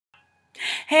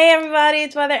Hey everybody,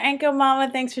 it's Mother Anchor Mama.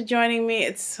 Thanks for joining me.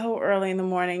 It's so early in the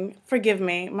morning. Forgive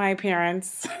me, my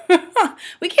appearance.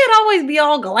 We can't always be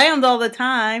all glammed all the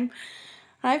time.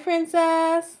 Hi,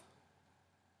 Princess.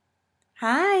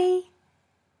 Hi.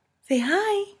 Say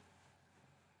hi.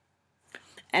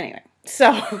 Anyway,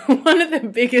 so one of the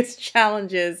biggest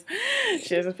challenges,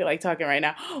 she doesn't feel like talking right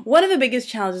now. One of the biggest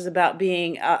challenges about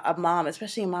being a mom,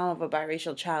 especially a mom of a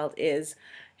biracial child, is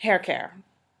hair care.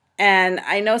 And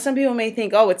I know some people may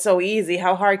think, oh, it's so easy.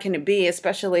 How hard can it be?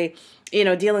 Especially,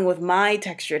 dealing with my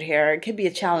textured hair. It could be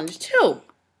a challenge too.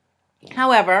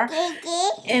 However,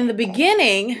 in the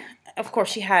beginning, of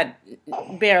course, she had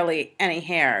barely any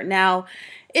hair. Now,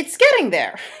 it's getting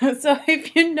there. So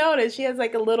if you notice, she has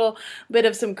like a little bit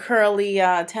of some curly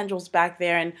tendrils back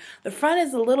there, and the front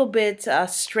is a little bit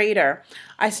straighter.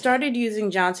 I started using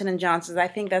Johnson & Johnson's. I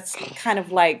think that's kind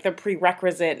of like the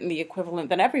prerequisite and the equivalent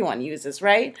that everyone uses,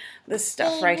 right? This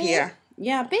stuff right here.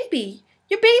 Yeah, baby.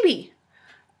 Your baby.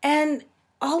 And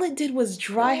all it did was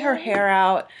dry her hair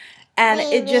out, and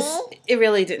it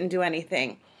really didn't do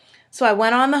anything. So I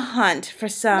went on the hunt for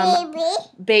some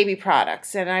baby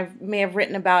products, and I may have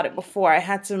written about it before. I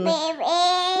had some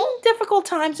difficult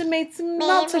times and made some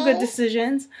not so good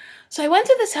decisions. So I went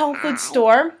to this health food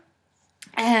store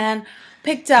and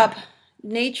picked up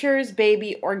Nature's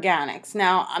Baby Organics.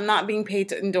 Now, I'm not being paid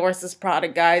to endorse this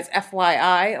product, guys,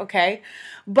 FYI, okay?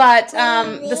 But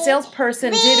the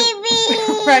salesperson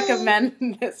did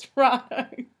recommend this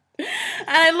product. And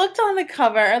I looked on the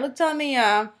cover. I looked on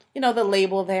the the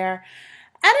label there,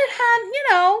 and it had,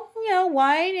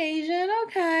 white, Asian.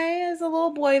 Okay, there's a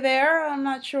little boy there. I'm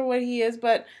not sure what he is,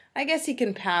 but I guess he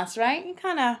can pass, right? You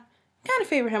kind of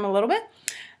favor him a little bit.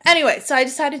 Anyway, so I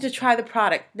decided to try the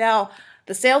product. Now,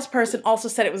 the salesperson also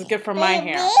said it was good for my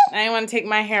hair. I didn't want to take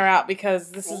my hair out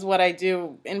because this is what I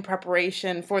do in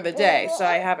preparation for the day, so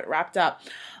I have it wrapped up.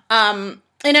 In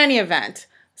any event,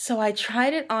 so I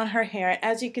tried it on her hair, and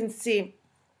as you can see,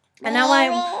 and now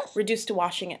I'm reduced to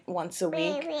washing it once a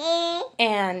week.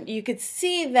 And you could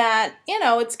see that,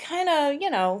 it's kind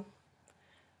of,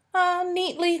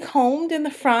 neatly combed in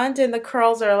the front, and the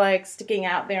curls are like sticking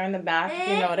out there in the back, if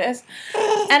you notice.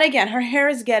 And again, her hair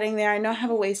is getting there. I know I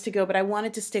have a ways to go, but I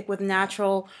wanted to stick with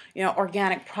natural,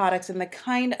 organic products, and the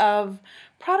kind of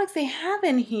products they have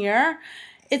in here.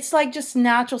 It's like just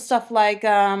natural stuff like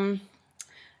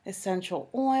essential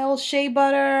oil, shea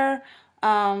butter,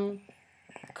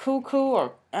 cuckoo,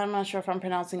 or I'm not sure if I'm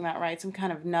pronouncing that right, some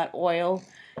kind of nut oil.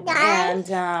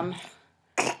 And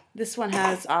this one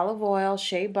has olive oil,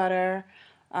 shea butter,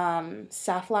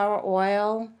 safflower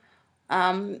oil,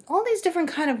 all these different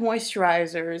kind of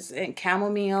moisturizers, and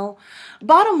chamomile.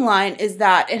 Bottom line is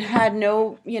that it had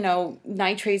no,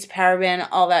 nitrates, paraben,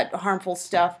 all that harmful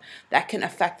stuff that can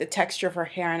affect the texture of her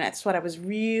hair, and that's what I was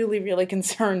really, really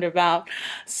concerned about.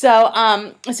 So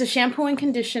it's a shampoo and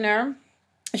conditioner.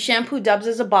 The shampoo dubs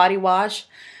as a body wash,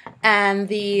 and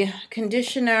the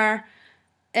conditioner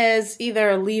is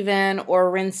either leave-in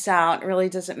or rinse out. It really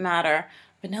doesn't matter.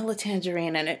 Vanilla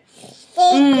tangerine in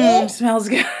it. Smells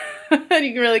good.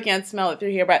 You really can't smell it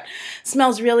through here, but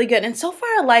smells really good. And so far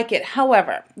I like it.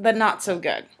 However, the not so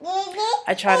good.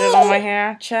 I tried it on my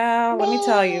hair. Child, let me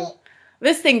tell you.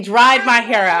 This thing dried my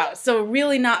hair out. So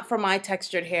really not for my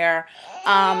textured hair.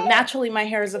 Naturally, my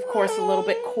hair is, of course, a little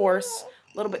bit coarse.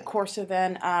 A little bit coarser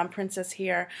than Princess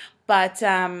here, but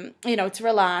it's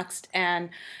relaxed, and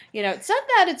it said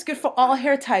that it's good for all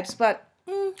hair types, but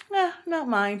not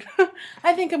mine.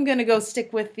 I think I'm gonna go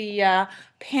stick with the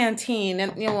Pantene,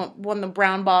 and one of the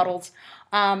brown bottles.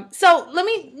 So let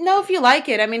me know if you like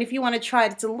it. I mean, if you want to try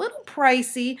it, it's a little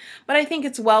pricey, but I think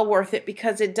it's well worth it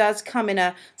because it does come in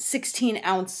a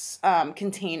 16-ounce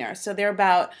container, so they're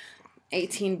about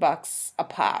 $18 a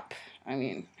pop. I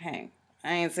mean, hey.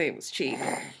 I didn't say it was cheap.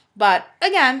 But,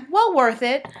 again, well worth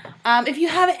it. If you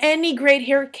have any great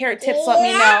hair care tips, let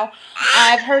me know.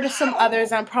 I've heard of some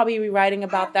others. I'll probably be writing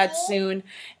about that soon.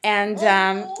 And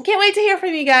can't wait to hear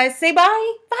from you guys. Say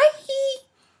bye.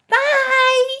 Bye.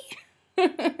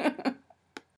 Bye.